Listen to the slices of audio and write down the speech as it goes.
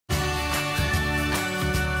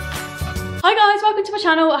Hi guys, welcome to my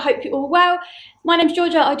channel. I hope you're all well. My name's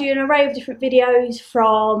Georgia. I do an array of different videos,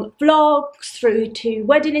 from vlogs through to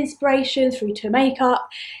wedding inspiration through to makeup,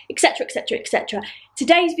 etc, etc, etc.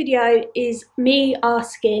 Today's video is me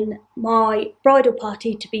asking my bridal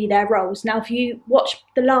party to be their roles. Now if you watched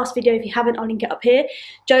the last video, if you haven't, I'll link it up here.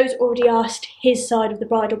 Joe's already asked his side of the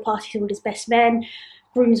bridal party, all his best men,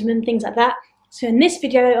 groomsmen, things like that. So in this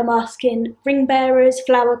video I'm asking ring bearers,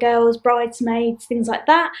 flower girls, bridesmaids, things like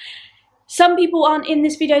that. Some people aren't in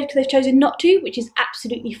this video because they've chosen not to, which is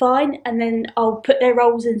absolutely fine, and then I'll put their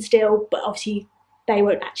roles in still, but obviously they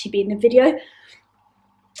won't actually be in the video.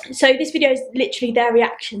 So this video is literally their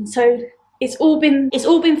reaction. So it's all been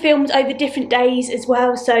filmed over different days as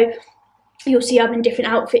well, so you'll see I'm in different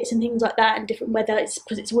outfits and things like that, and different weather. It's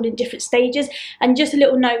because it's all in different stages. And just a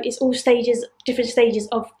little note, it's all stages, different stages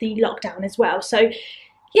of the lockdown as well. So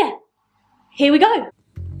yeah, here we go.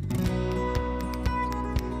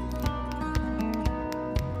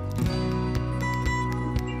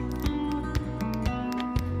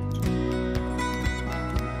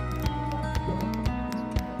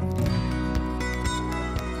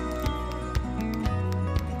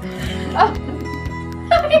 Oh,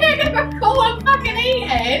 you're gonna go cool and fucking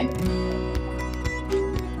eating.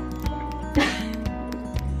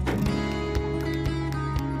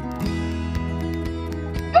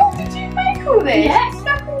 Oh, did you make all this? Yeah. You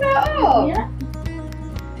stuck all that up? Yeah.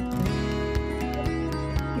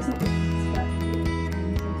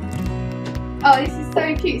 Oh, this is so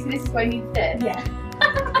cute. So this is why you need this. Yeah.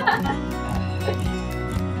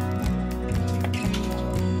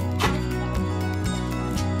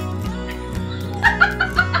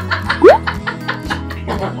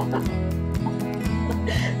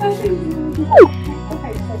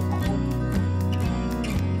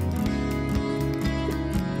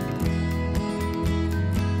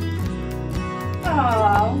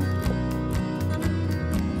 Oh.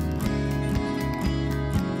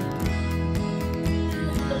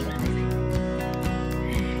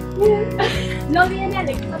 Lolly and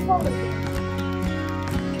Alex, come on.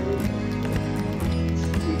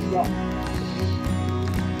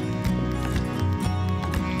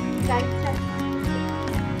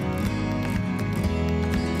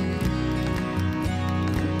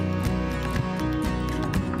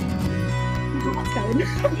 What's going?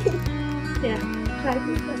 Yeah.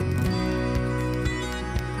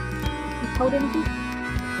 You told anything?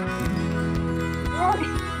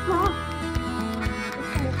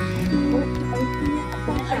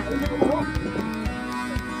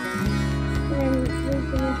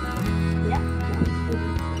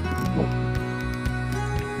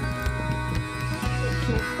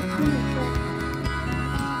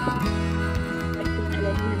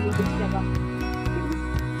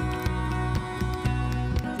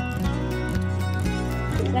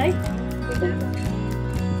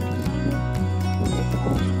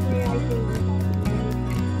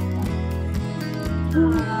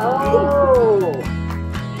 Oh.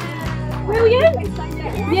 Will you?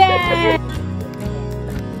 Yeah.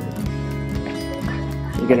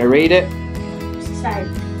 You gonna read it? What's it say?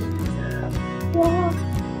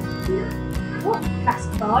 What?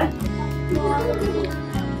 Classified.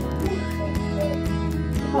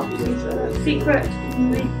 Top secret.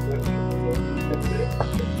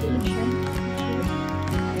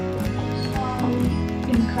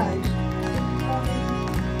 Enclosed.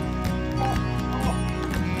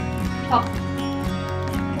 Top.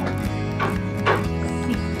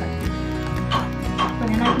 Secret. When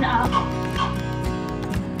I open it up.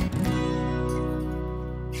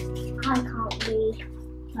 I can't read.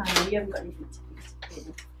 No, you haven't got anything to read.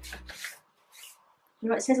 You know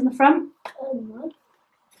what it says on the front? No.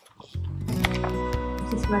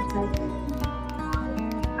 What's this word say?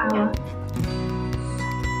 Hour.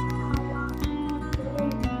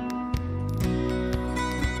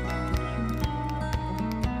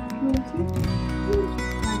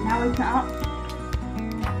 Right, now open it up.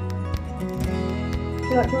 Do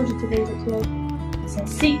you like Georgia to read it too? It says,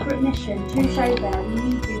 secret mission to show there we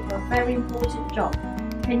need you for a very important job.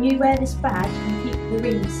 Can you wear this badge and keep the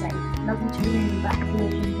ring safe? Love you to remove back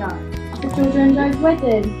Georgia and Joe. It's Georgia and Joe's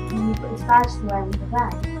wedding. And you've got this badge to wear in the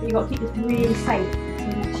bag. But you've got to keep this really safe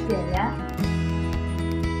until next year, yeah?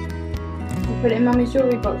 You put it in Mummy's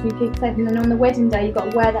jewellery box and you keep it safe, and then on the wedding day you've got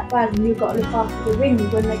to wear that badge and you've got to look after the rings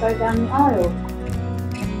when they go down the aisle.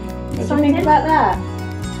 What do you think about that?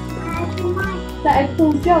 Is that a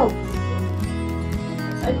cool job?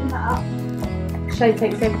 Let's open that up. Shay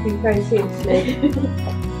takes everything very seriously.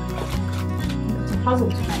 It's a puzzle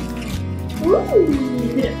to make. Ooh!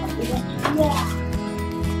 Yeah.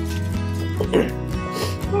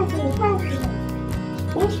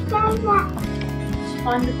 Just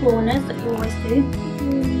find the corners that you always do.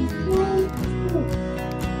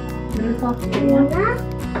 Look after the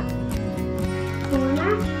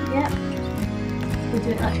corner. Yep. We'll do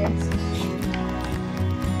it like this.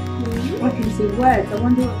 I can see words. I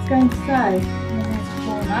wonder what it's going to say. And then there's the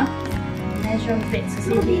corner. And there's your bits to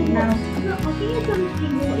see the now.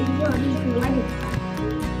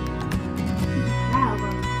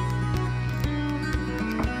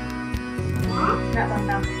 That one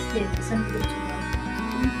down here, it's only the little one.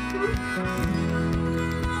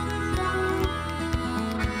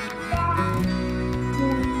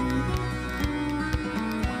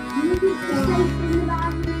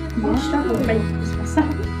 I struggle with making this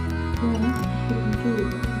myself.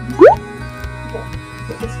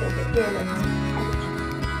 Put this little bit here, look.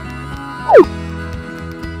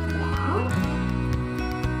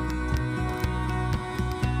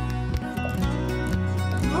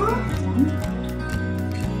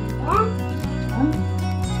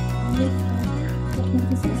 What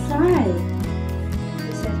does it say?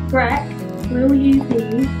 It says, Breck, will you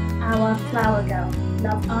be our flower girl?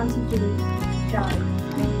 Love, Auntie G, Joe.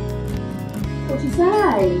 What do you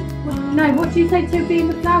say? No, what do you say to being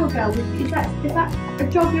the flower girl? Is that a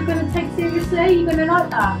job you're going to take seriously? You're going to like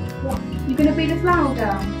that? What? You're going to be the flower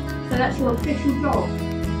girl? So that's your official job?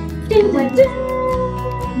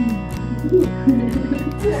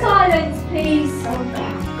 Silence, please.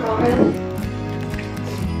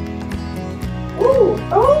 Oh,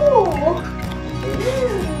 oh!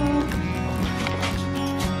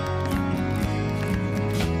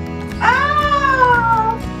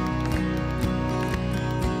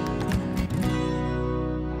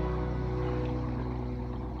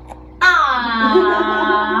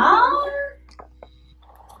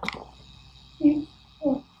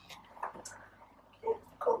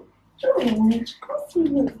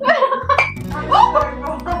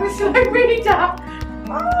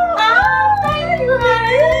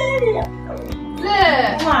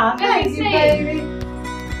 Wow, thank you, baby.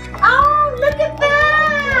 Oh, look at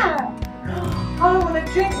that! I want to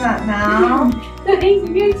drink that now. So these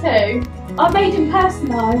are you two. I made them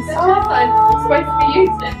personalised. It's supposed to be you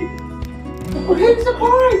two. Well, who's the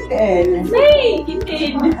bride then? Me!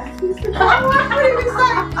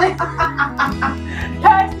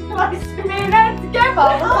 Personalised to me and them together.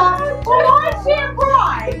 Well, why is she a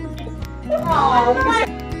bride? Oh,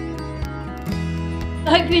 I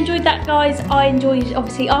hope you enjoyed that, guys. I enjoyed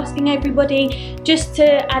obviously asking everybody, just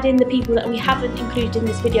to add in the people that we haven't included in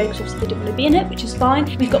this video because obviously they didn't want to be in it, which is fine.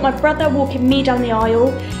 We've got my brother walking me down the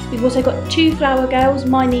aisle. We've also got two flower girls,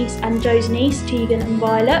 my niece and Joe's niece, Tegan and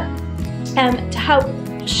Violet. To help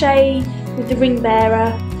Shay with the ring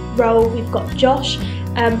bearer role, we've got Josh,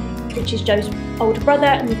 which is Joe's older brother,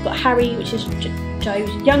 and we've got Harry, which is Joe's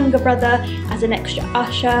younger brother, as an extra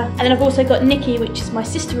usher. And then I've also got Nikki, which is my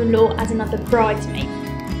sister-in-law, as another bridesmaid.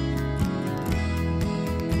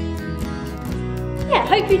 Yeah,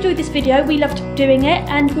 hope you enjoyed this video. We loved doing it,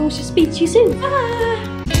 and we'll speak to you soon. Bye!